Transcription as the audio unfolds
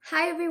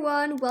Hi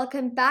everyone,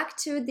 welcome back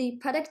to the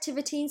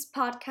Productivities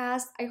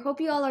podcast. I hope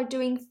you all are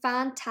doing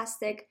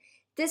fantastic.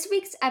 This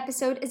week's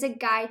episode is a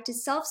guide to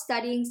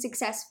self-studying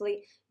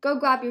successfully. Go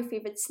grab your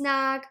favorite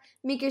snack,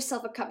 make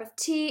yourself a cup of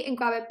tea, and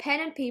grab a pen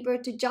and paper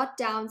to jot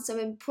down some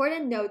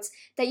important notes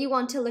that you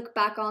want to look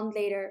back on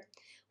later.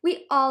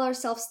 We all are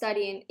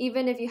self-studying,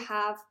 even if you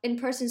have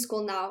in-person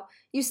school now.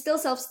 You still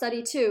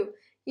self-study too.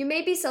 You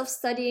may be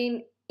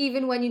self-studying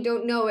even when you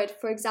don't know it.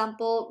 For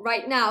example,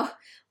 right now,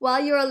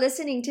 while you are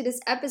listening to this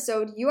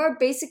episode, you are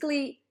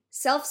basically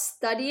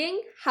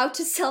self-studying how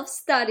to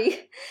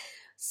self-study.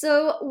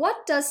 So,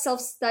 what does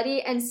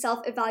self-study and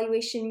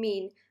self-evaluation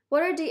mean?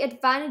 What are the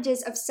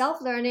advantages of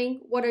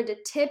self-learning? What are the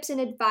tips and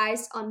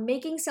advice on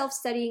making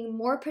self-studying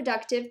more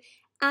productive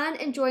and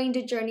enjoying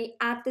the journey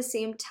at the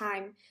same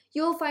time?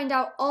 You'll find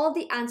out all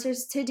the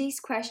answers to these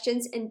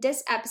questions in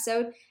this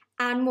episode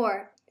and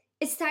more.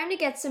 It's time to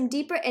get some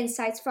deeper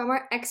insights from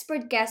our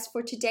expert guest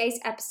for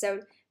today's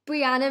episode,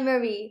 Brianna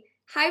Marie.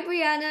 Hi,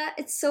 Brianna.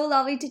 It's so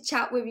lovely to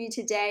chat with you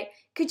today.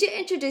 Could you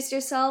introduce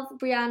yourself,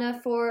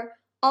 Brianna, for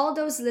all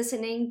those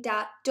listening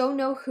that don't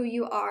know who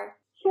you are?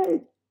 Sure.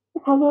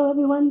 Hello,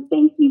 everyone.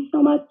 Thank you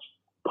so much,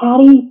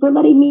 Patty, for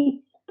letting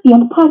me be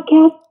on the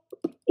podcast.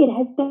 It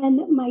has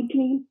been my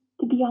dream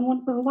to be on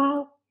one for a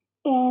while,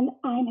 and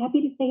I'm happy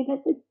to say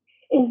that this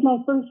is my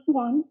first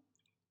one.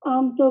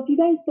 So if you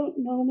guys don't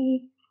know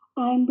me,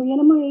 I'm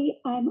Brianna Marie.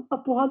 I'm a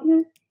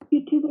blogger,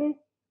 YouTuber,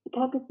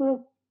 photographer,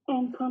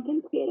 and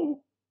content creator.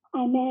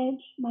 I manage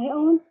my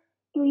own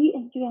 3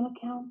 Instagram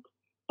accounts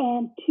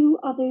and 2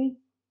 others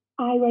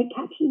I write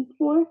captions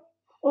for.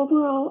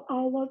 Overall,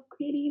 I love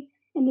creating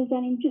and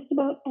designing just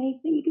about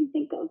anything you can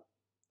think of.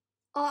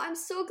 Oh, I'm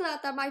so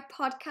glad that my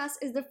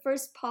podcast is the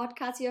first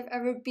podcast you have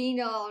ever been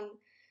on.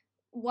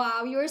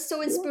 Wow, you're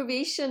so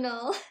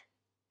inspirational.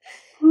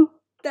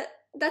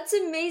 That's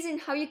amazing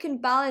how you can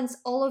balance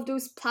all of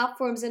those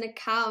platforms and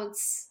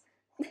accounts.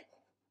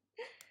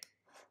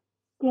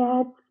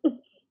 Yeah, it's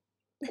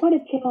quite a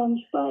challenge,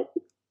 but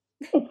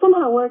it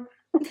somehow works.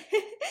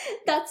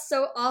 That's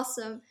so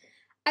awesome.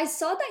 I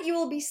saw that you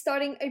will be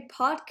starting a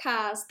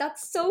podcast.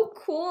 That's so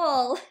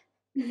cool.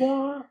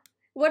 Yeah.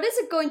 What is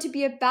it going to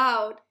be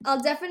about?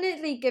 I'll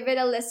definitely give it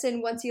a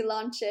listen once you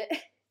launch it.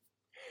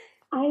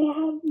 I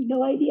have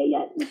no idea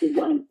yet. This is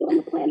why I'm still in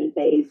the planning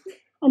phase.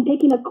 I'm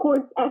taking a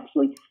course,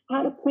 actually,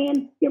 how to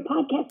plan your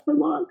podcast for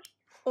launch.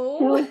 Oh.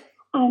 So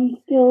I'm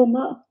still in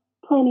the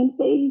planning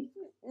phase,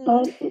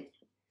 but it's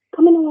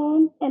coming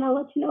along, and I'll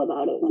let you know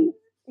about it when.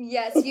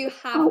 Yes, you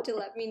have to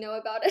let me know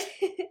about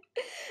it.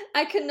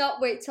 I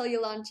cannot wait till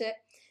you launch it.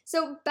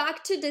 So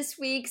back to this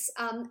week's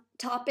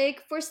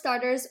topic. For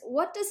starters,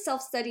 what does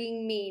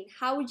self-studying mean?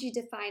 How would you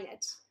define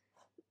it?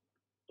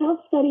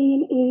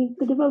 Self-studying is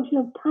the devotion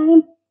of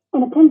time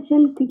and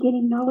attention to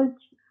gaining knowledge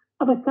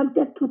of a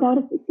subject without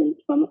assistance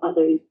from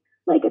others,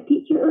 like a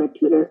teacher or a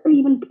tutor or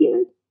even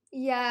peers.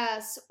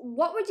 Yes.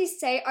 What would you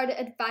say are the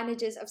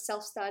advantages of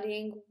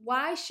self-studying?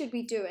 Why should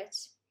we do it?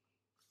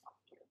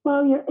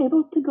 Well, you're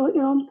able to go at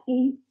your own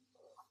pace.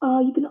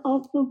 You can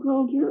also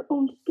grow your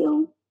own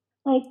skills,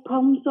 like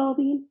problem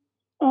solving,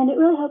 and it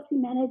really helps you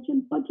manage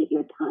and budget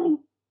your time.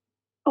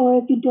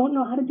 Or if you don't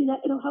know how to do that,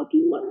 it'll help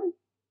you learn.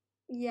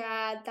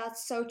 Yeah,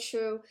 that's so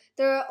true.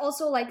 There are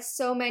also like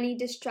so many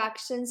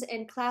distractions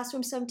in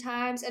classrooms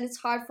sometimes, and it's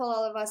hard for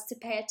all of us to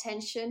pay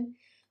attention.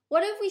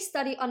 What if we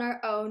study on our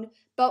own,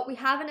 but we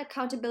have an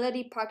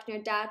accountability partner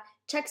that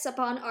checks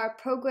upon our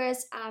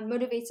progress and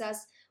motivates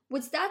us?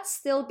 Would that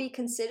still be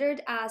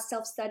considered as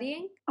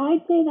self-studying?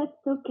 I'd say that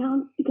still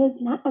counts because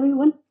not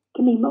everyone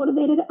can be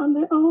motivated on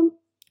their own,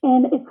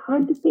 and it's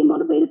hard to stay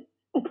motivated,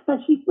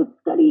 especially with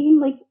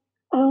studying. Like,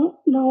 I don't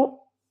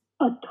know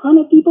a ton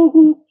of people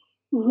who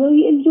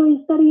really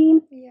enjoy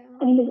studying. Yeah.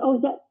 I mean, there's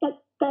always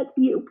that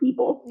few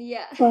people.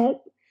 Yeah.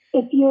 But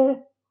if you're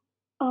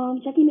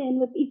checking in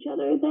with each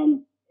other,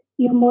 then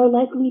you're more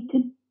likely to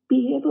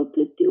be able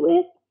to do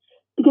it.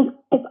 Because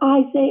if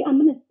I say I'm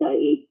going to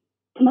study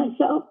to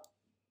myself,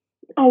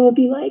 I would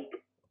be like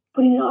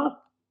putting it off.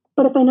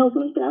 But if I know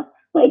someone's going to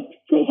like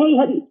say, hey,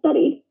 have you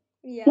studied?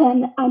 Yeah.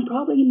 Then I'm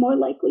probably more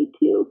likely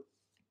to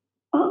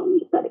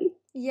study.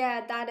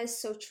 Yeah, that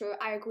is so true.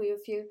 I agree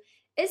with you.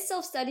 Is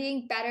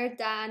self-studying better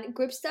than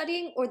group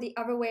studying or the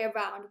other way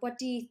around? What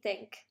do you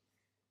think?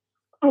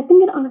 I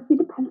think it honestly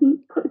depends on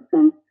the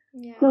person.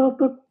 Yeah. So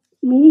for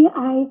me,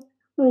 I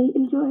really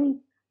enjoy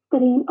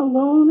studying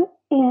alone.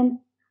 And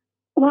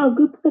while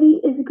group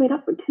study is a great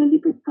opportunity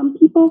for some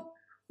people,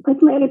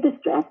 personally, I get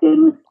distracted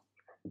with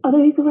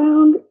others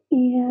around.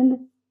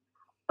 And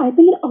I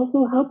think it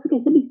also helps,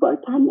 like I said before,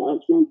 time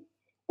management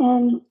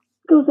and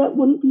skills that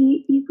wouldn't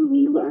be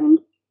easily learned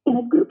in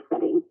a group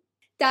setting.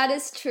 That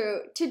is true.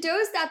 To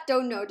those that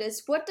don't know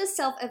this, what does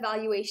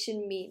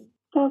self-evaluation mean?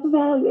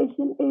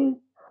 Self-evaluation is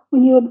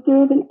when you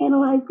observe and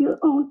analyze your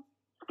own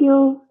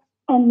skills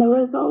and the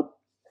results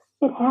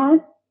it has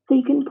so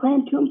you can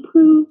plan to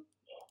improve.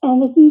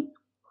 And this is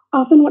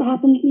often what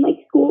happens in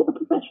like school or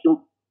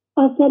professional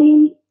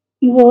settings.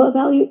 You will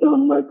evaluate your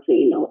own work so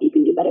you know what you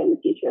can do better in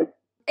the future.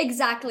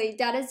 Exactly.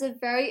 That is a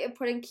very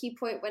important key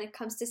point when it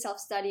comes to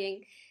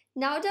self-studying.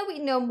 Now that we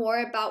know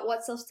more about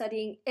what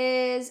self-studying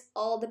is,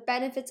 all the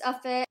benefits of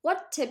it,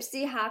 what tips do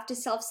you have to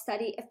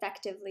self-study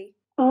effectively?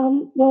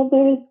 Well,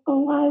 there's a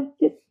lot of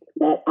tips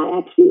that I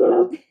actually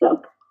wrote,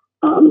 so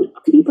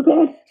be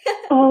prepared.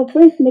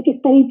 First, make a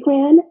study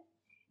plan,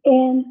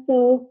 and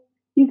so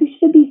you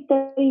should be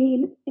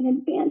studying in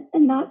advance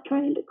and not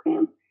trying to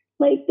cram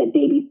like the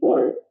day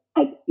before.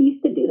 I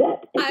used to do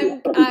that.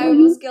 I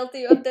was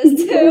guilty of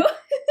this too.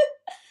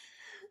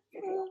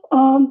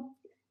 And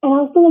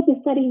also like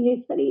the setting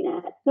you're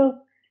studying at. So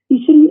you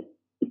shouldn't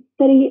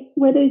study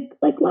where there's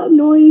like loud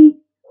noise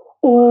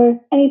or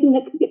anything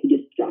that could get you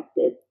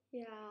distracted.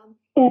 Yeah.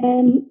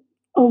 And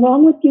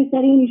along with your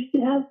studying, you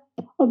should have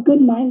a good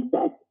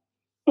mindset.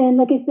 And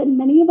like I said,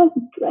 many of us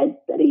dread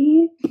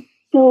studying,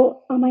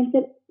 so our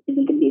mindset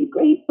isn't going to be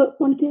great. But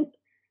one tip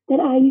that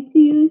I used to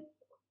use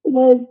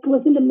was to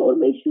listen to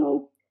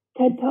motivational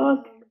TED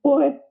Talks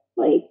or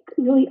like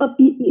really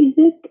upbeat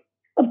music.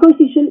 Of course,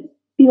 you shouldn't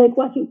be like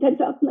watching TED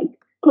Talks and like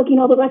clicking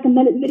all the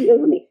recommended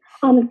videos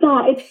on the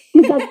side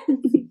because that's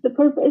just defeats the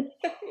purpose.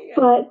 Yeah.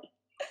 But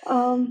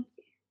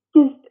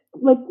just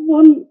like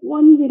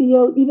one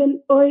video, even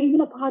a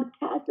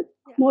podcast that's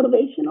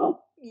motivational.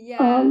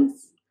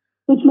 Yes.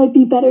 Which might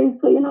be better,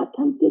 so you're not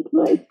tempted to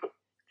like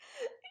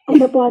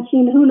end up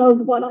watching who knows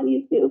what on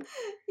YouTube.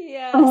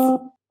 Yes.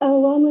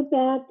 Along with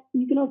that,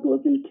 you can also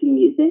listen to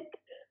music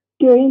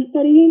during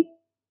studying.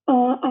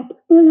 I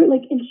prefer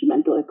like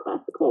instrumental or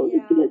classical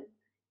just because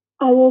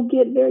I will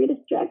get very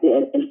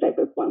distracted and start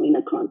performing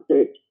a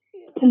concert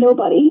to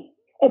nobody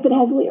if it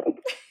has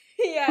lyrics.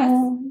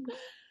 Yes.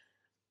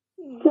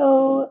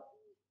 So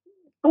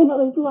I know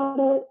there's a lot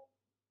of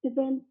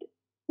different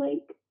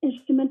like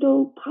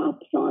instrumental pop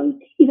songs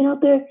even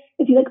out there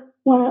if you like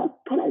want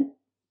to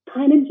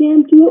kind of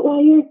jam to it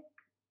while you're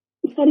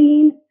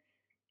studying.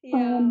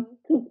 So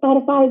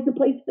Spotify is the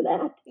place for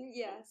that.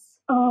 Yes.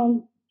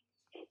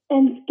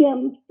 And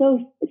skim.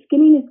 So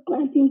skimming is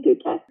glancing through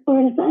text or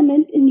an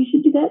assignment, and you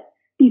should do that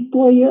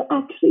before you're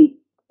actually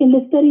in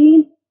the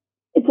studying.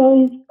 It's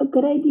always a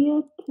good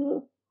idea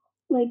to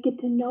like get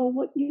to know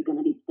what you're going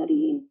to be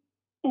studying,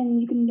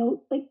 and you can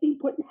note like the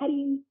important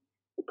headings,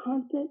 the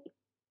concepts,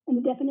 and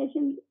the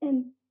definitions.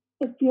 And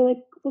if you're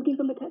like looking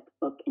from a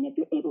textbook, and if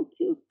you're able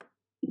to,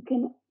 you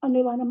can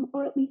underline them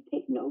or at least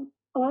take notes.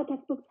 A lot of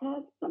textbooks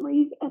have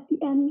summaries at the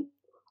end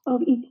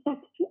of each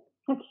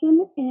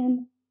section,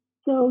 and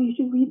so you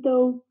should read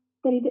those,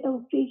 study the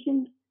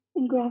illustrations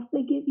and graphs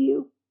they give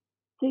you,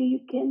 so you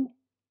can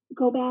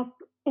go back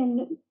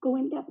and go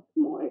in depth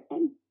more,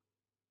 and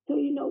so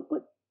you know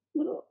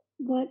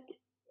what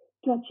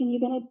direction you're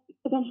gonna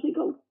eventually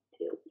go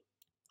to.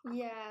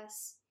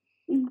 Yes.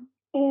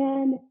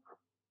 And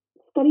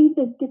study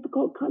the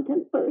difficult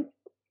content first.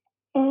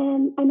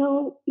 And I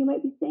know you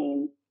might be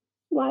saying,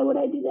 why would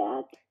I do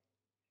that?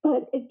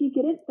 But if you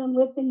get it done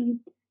with, then you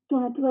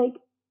don't have to like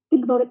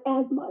think about it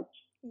as much.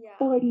 Yeah.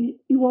 Or you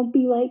won't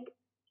be like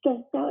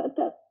stressed out at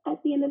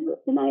the end of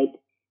the night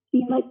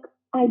being like,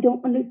 I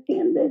don't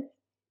understand this.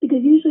 Because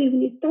usually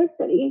when you start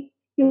studying,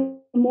 you're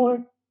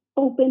more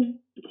open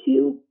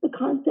to the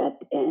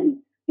concept and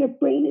your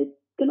brain is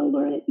gonna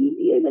learn it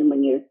easier than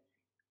when you're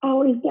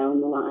hours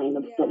down the line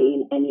of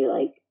studying and you're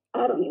like,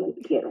 I don't even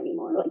care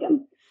anymore. Like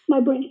my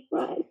brain's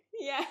fried.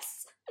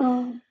 Yes.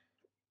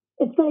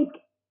 It's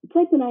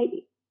like when I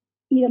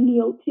eat a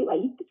meal too. I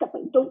eat the stuff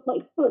I don't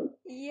like first.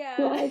 Yeah.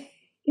 So I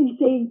can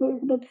savor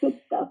the good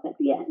stuff at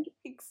the end.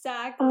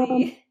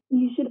 Exactly.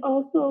 You should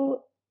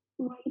also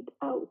write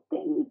out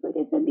things, like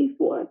I said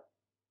before.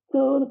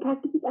 So the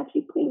practice of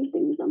actually putting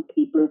things on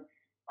paper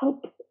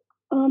helps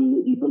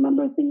you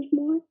remember things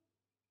more,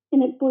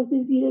 and it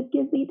forces you to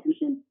give the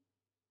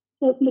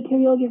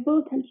material your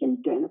full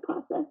attention during the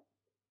process,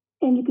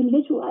 and you can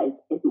visualize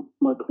it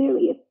more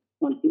clearly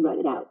once you write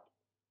it out.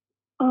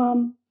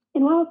 And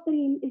while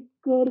studying is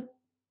good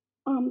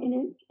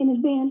in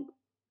advance,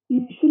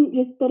 you shouldn't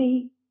just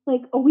study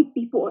like a week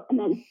before and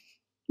then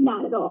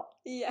not at all.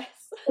 Yes.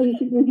 So you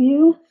should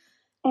review,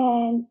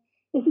 and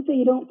this is so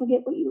you don't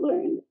forget what you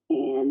learned.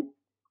 And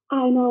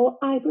I know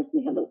I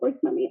personally have the worst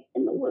memory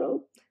in the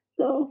world,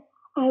 so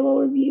I will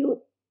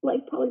review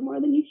like probably more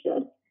than you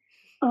should.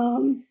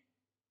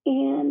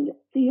 And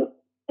so you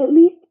at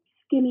least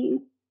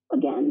skimming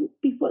again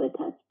before the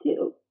test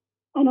too.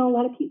 I know a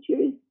lot of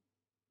teachers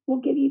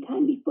will give you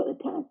time before the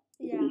test.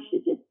 Yeah. You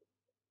should just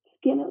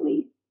skim at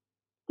least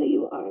so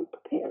you are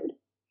prepared.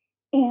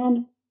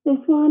 And this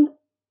one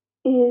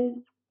is,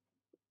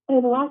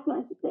 or the last one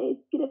I should say, is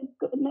get a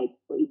good night's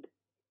sleep.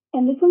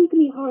 And this one's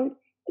gonna be hard,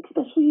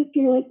 especially if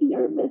you're like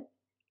nervous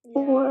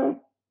or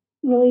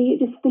really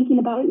just thinking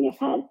about it in your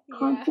head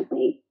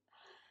constantly.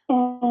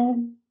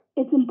 And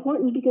it's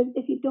important because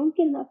if you don't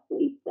get enough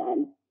sleep,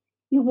 then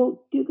you won't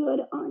do good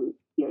on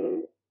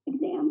your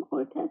exam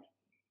or test.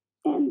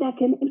 And that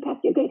can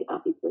impact your grade,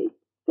 obviously.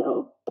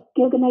 So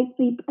get a good night's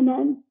sleep and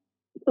then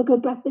a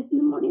good breakfast in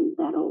the morning.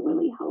 That'll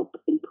really help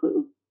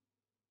improve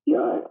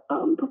your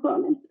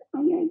performance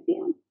on your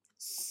exam.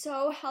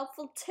 So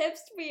helpful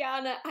tips,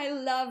 Brianna. I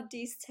love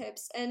these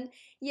tips. And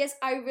yes,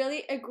 I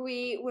really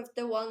agree with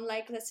the one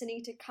like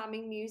listening to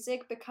calming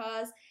music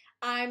because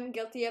I'm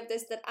guilty of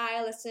this that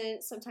I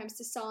listen sometimes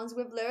to songs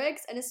with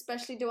lyrics and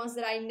especially the ones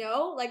that I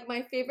know, like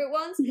my favorite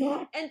ones.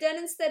 Yeah. And then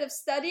instead of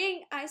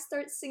studying, I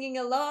start singing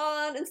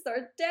along and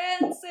start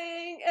Like,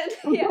 dancing and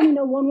I'm yeah. turning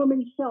a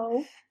one-woman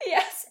show.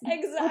 Yes,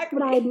 That's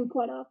what I exactly. do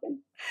quite often.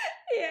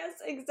 Yes,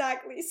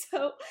 exactly.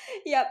 So,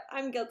 yep,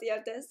 I'm guilty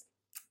of this.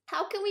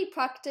 How can we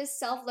practice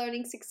self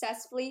learning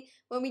successfully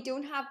when we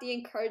don't have the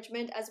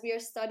encouragement as we are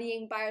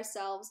studying by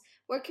ourselves?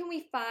 Where can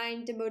we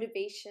find the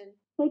motivation?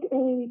 Like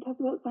earlier, we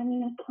talked about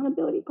finding an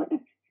accountability partner.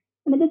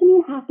 And it doesn't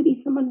even have to be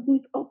someone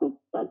who's also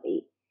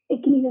studying.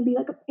 It can even be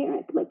like a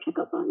parent to like check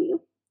up on you.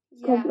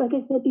 Because Yeah. like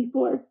I said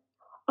before,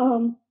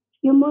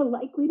 you're more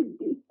likely to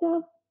do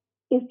stuff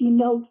if you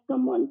know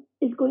someone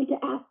is going to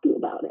ask you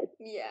about it.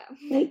 Yeah.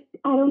 Like,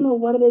 I don't know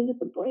what it is with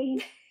the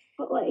brain,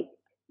 but like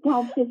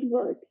that just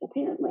works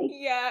apparently.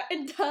 Yeah,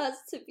 it does,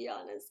 to be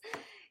honest.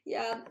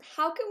 Yeah.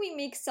 How can we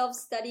make self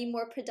study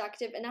more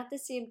productive and at the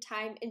same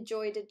time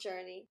enjoy the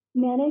journey?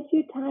 Manage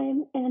your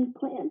time and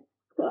plan.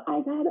 So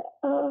I've had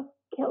a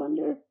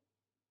calendar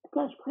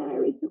slash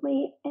planner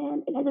recently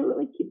and it has a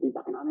really cute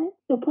design on it.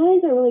 So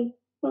planners are really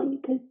fun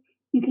because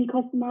you can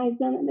customize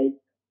them and there's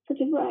such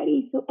a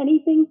variety. So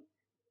anything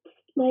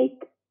like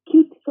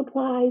cute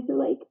supplies or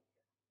like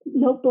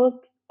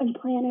notebooks and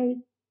planners,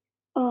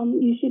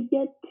 you should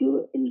get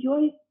to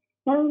enjoy,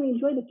 not only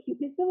enjoy the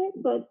cuteness of it,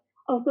 but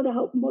also to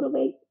help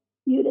motivate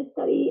you to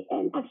study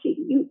and actually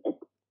use it.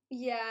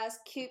 Yes,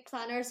 cute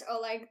planners are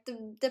like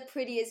the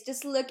prettiest.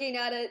 Just looking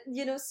at it,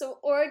 so Yeah.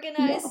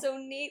 organized, so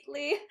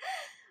neatly.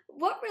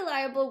 What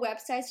reliable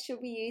websites should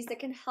we use that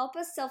can help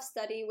us self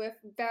study with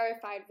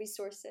verified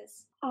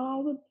resources? I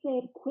would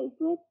say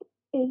Quizlet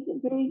is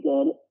very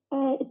good.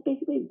 It's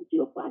basically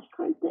digital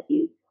flashcards that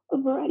use a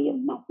variety of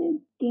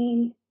methods,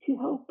 games to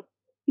help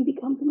you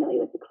become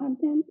familiar with the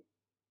content.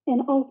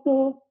 And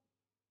also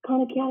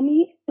Khan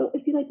Academy. So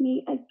if you like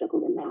me, I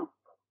struggled in math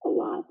a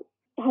lot.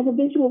 It has a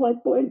visual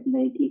whiteboard and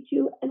they teach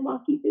you and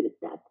walk you through the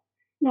steps.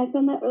 And I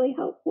found that really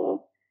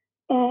helpful.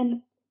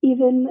 And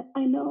even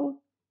I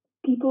know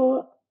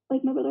people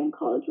like my brother in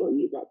college will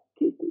use that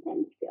too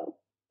sometimes still.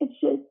 It's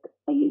just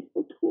a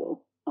useful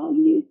tool I'll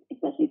use,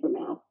 especially for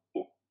math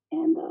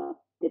and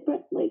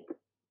different like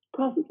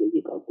processes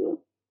you go through.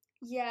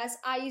 Yes,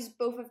 I use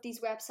both of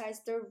these websites.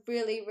 They're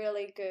really,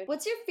 really good.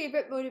 What's your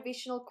favorite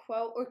motivational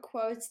quote or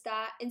quotes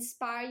that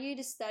inspire you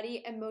to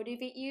study and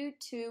motivate you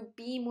to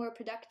be more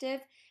productive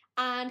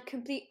and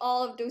complete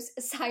all of those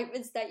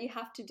assignments that you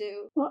have to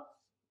do? Well,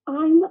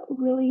 I'm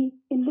really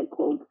into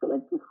quotes, so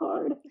it's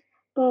hard.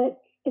 But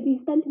if you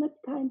spend too much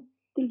time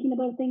thinking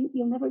about a thing,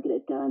 you'll never get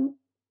it done.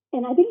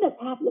 And I think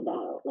that's half the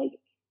battle. Like,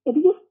 if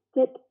you just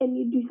sit and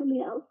you do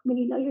something else when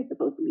you know you're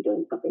supposed to be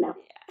doing something else,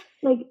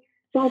 like,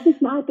 that's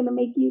just not going to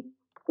make you,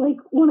 like,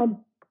 want to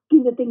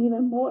do the thing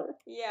even more.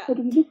 Yeah. Like,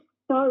 if you just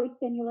start,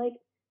 then you're like,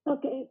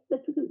 okay, this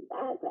isn't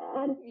that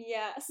bad.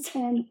 Yes.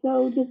 And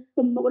so just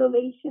the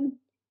motivation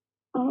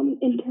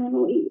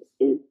internally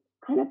is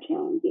kind of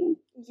challenging.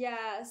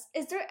 Yes.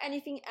 Is there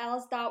anything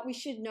else that we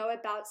should know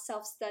about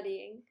self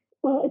studying?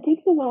 Well, it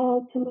takes a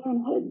while to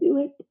learn how to do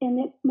it, and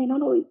it may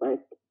not always work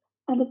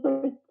at the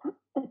first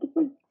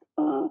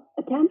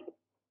attempt,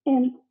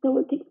 and so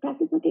it takes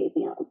practice like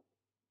anything else.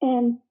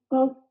 And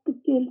both the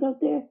students out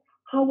there,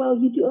 how well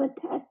you do a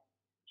test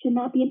should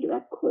not be a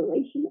direct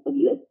correlation of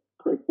you as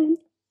a person,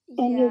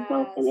 and your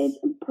self-image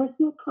and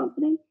personal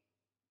confidence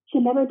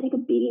should never take a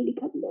beating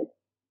because of this.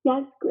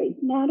 Yes, grades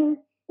matter,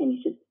 and you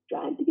should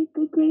strive to get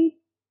good grades,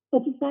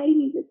 but society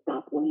needs to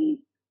stop weighing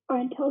our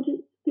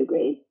intelligence through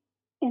grades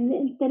and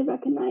instead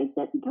recognize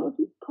that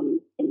intelligence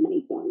comes in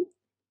many forms.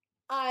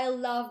 I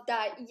love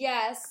that.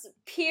 Yes.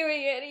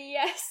 Period.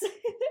 Yes.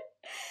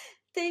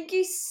 Thank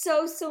you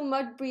so, so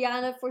much,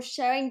 Brianna, for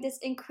sharing this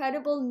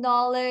incredible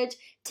knowledge,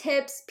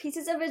 tips,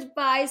 pieces of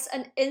advice,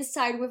 and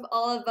insight with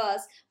all of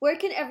us. Where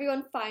can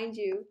everyone find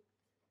you?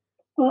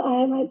 Well,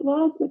 I have my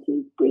blog, which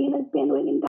is Brianna's Bandwagon